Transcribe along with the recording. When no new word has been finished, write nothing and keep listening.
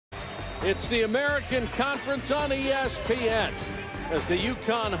It's the American Conference on ESPN as the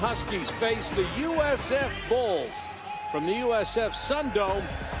UConn Huskies face the USF Bulls from the USF Sundome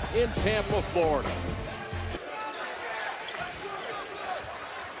in Tampa, Florida.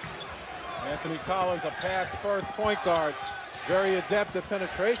 Anthony Collins, a pass-first point guard. Very adept at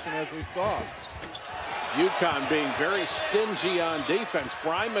penetration, as we saw. UConn being very stingy on defense.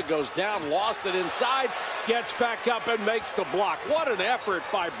 Brima goes down, lost it inside, gets back up and makes the block. What an effort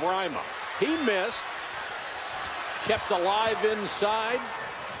by Brima. He missed, kept alive inside,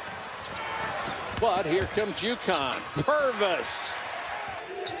 but here comes UConn. Purvis.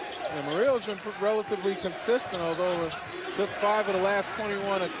 And Murillo's been relatively consistent, although just 5 of the last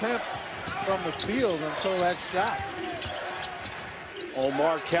 21 attempts from the field until that shot.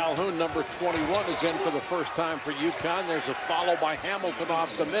 Omar Calhoun, number 21, is in for the first time for UConn. There's a follow by Hamilton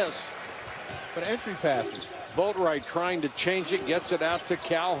off the miss. But entry passes. Boatwright trying to change it, gets it out to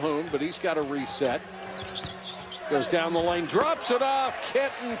Calhoun, but he's got to reset. Goes down the lane, drops it off.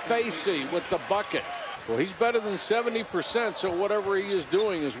 Kenton Facey with the bucket. Well, he's better than 70%, so whatever he is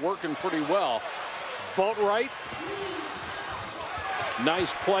doing is working pretty well. Boatwright.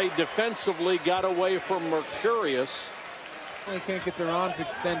 Nice play defensively, got away from Mercurius. They can't get their arms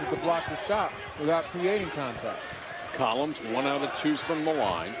extended to block the shot without creating contact. Collins, 1 out of 2 from the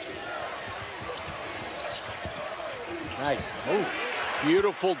line. Nice move.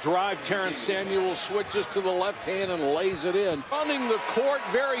 Beautiful drive. Terrence Samuel switches to the left hand and lays it in. Running the court,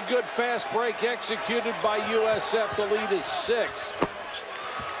 very good fast break executed by USF. The lead is 6.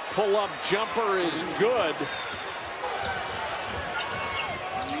 Pull-up jumper is good.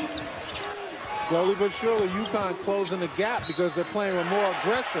 Slowly but surely, UConn closing the gap because they're playing with more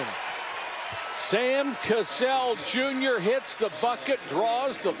aggression. Sam Cassell Jr. hits the bucket,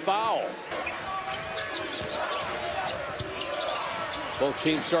 draws the foul. Both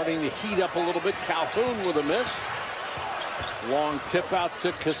teams starting to heat up a little bit. Calhoun with a miss. Long tip out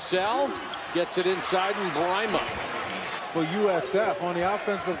to Cassell. Gets it inside, and Brima. For USF on the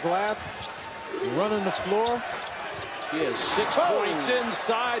offensive glass, running the floor. He has 6 points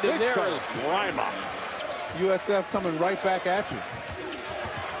inside, and there is Brima. USF coming right back at you.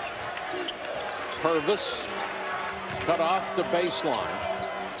 Purvis cut off the baseline.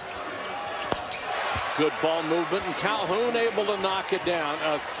 Good ball movement, and Calhoun able to knock it down.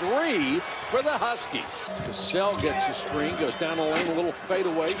 A 3 for the Huskies. Cassell gets a screen, goes down the lane, a little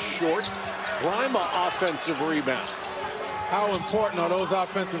fadeaway, short. Brima offensive rebound. How important are those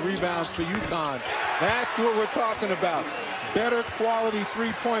offensive rebounds for UConn? That's what we're talking about. Better quality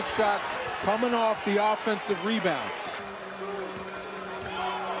three-point shots coming off the offensive rebound.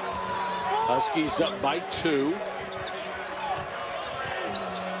 Huskies up by 2.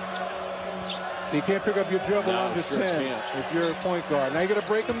 So you can't pick up your dribble under 10 if you're a point guard. Now you got to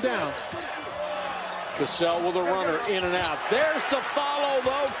break them down. Cassell with a runner in and out. There's the follow,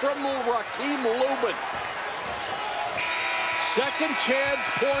 though, from Raheem Lubin. Second chance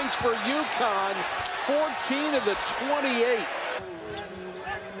points for UConn. 14 of the 28.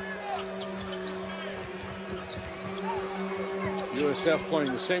 USF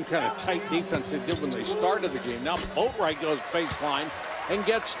playing the same kind of tight defense they did when they started the game. Now Boatwright goes baseline and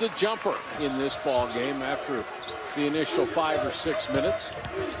gets the jumper in this ball game after the initial 5 or 6 minutes,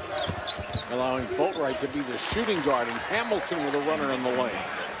 allowing Boatwright to be the shooting guard, and Hamilton with a runner in the lane.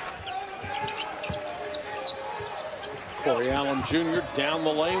 Corey Allen Jr. down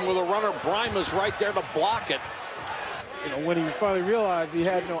the lane with a runner. Brima's right there to block it. You know, when he finally realized he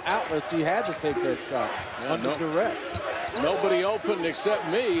had no outlets, he had to take that shot under duress. Nobody open except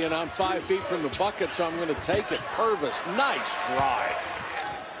me, and I'm 5 feet from the bucket, so I'm going to take it. Purvis, nice drive.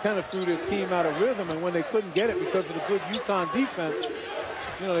 Kind of threw their team out of rhythm, and when they couldn't get it because of the good UConn defense,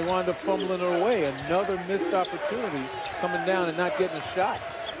 you know, they wound up fumbling it away. Another missed opportunity coming down and not getting a shot.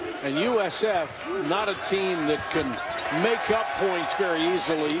 And USF, not a team that can make up points very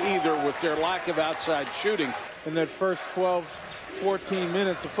easily either with their lack of outside shooting. In that first 12, 14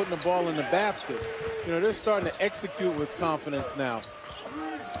 minutes of putting the ball in the basket, you know, they're starting to execute with confidence now.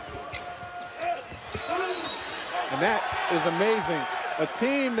 And that is amazing. A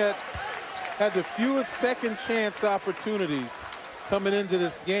team that had the fewest second chance opportunities coming into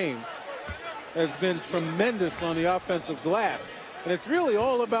this game has been tremendous on the offensive glass. And it's really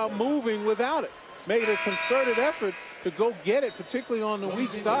all about moving without it. Made a concerted effort to go get it, particularly on the weak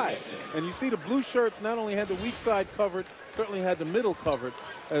side. And you see the blue shirts not only had the weak side covered, certainly had the middle covered,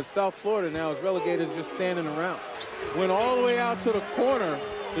 as South Florida now is relegated to just standing around. Went all the way out to the corner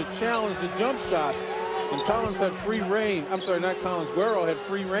to challenge the jump shot. And Collins had free reign. I'm sorry, not Collins. Guerrero had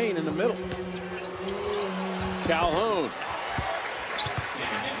free reign in the middle. Calhoun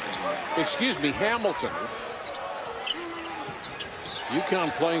excuse me, Hamilton.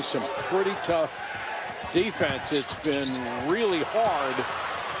 UConn playing some pretty tough defense. It's been really hard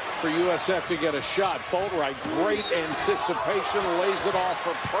for USF to get a shot. Boatwright, great anticipation, lays it off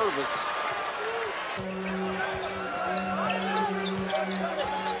for Purvis.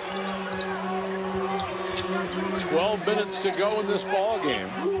 Minutes to go in this ball game.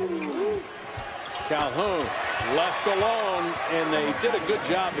 Calhoun left alone, and they did a good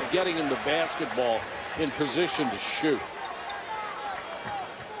job of getting him the basketball in position to shoot.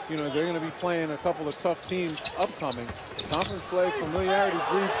 You know, they're going to be playing a couple of tough teams upcoming. Conference play, familiarity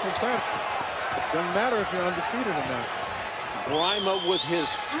breeds contempt. Doesn't matter if you're undefeated or not. Brima with his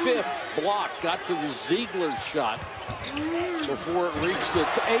 5th block got to the Ziegler shot before it reached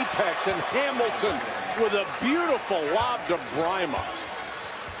its apex, and Hamilton with a beautiful lob to Brima.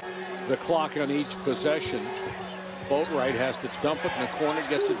 The clock on each possession. Boatwright has to dump it in the corner,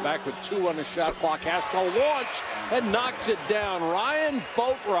 gets it back with 2 on the shot clock, has to launch and knocks it down. Ryan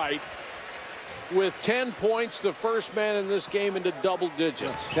Boatwright with 10 points, the first man in this game into double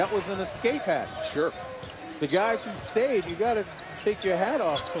digits. That was an escape hat. Sure. The guys who stayed, you got to take your hat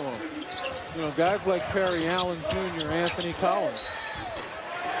off to them. You know, guys like Perry Allen Jr., Anthony Collins.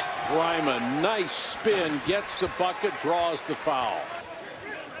 Brima, nice spin, gets the bucket, draws the foul.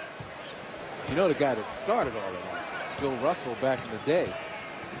 You know, the guy that started all of that, Bill Russell, back in the day.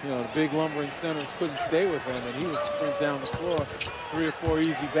 You know, the big lumbering centers couldn't stay with him, and he would sprint down the floor, 3 or 4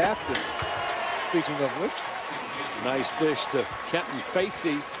 easy baskets. Speaking of which. Nice dish to Kenton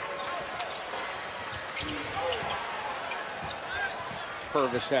Facey.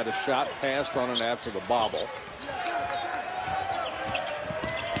 Purvis had a shot, passed on it after the bobble.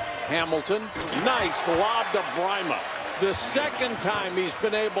 Hamilton, nice lob to Brima. The second time he's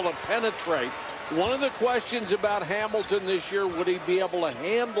been able to penetrate. One of the questions about Hamilton this year, would he be able to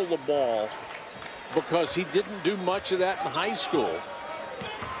handle the ball? Because he didn't do much of that in high school.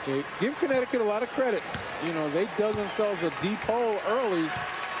 So give Connecticut a lot of credit. You know, they dug themselves a deep hole early,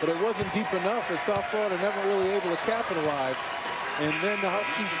 but it wasn't deep enough, as South Florida never really able to capitalize. And then the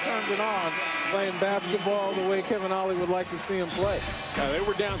Huskies turned it on, playing basketball the way Kevin Ollie would like to see him play. They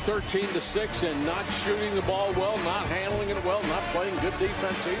were down 13-6 and not shooting the ball well, not handling it well, not playing good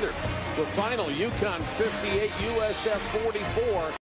defense either. The final, UConn 58, USF 44.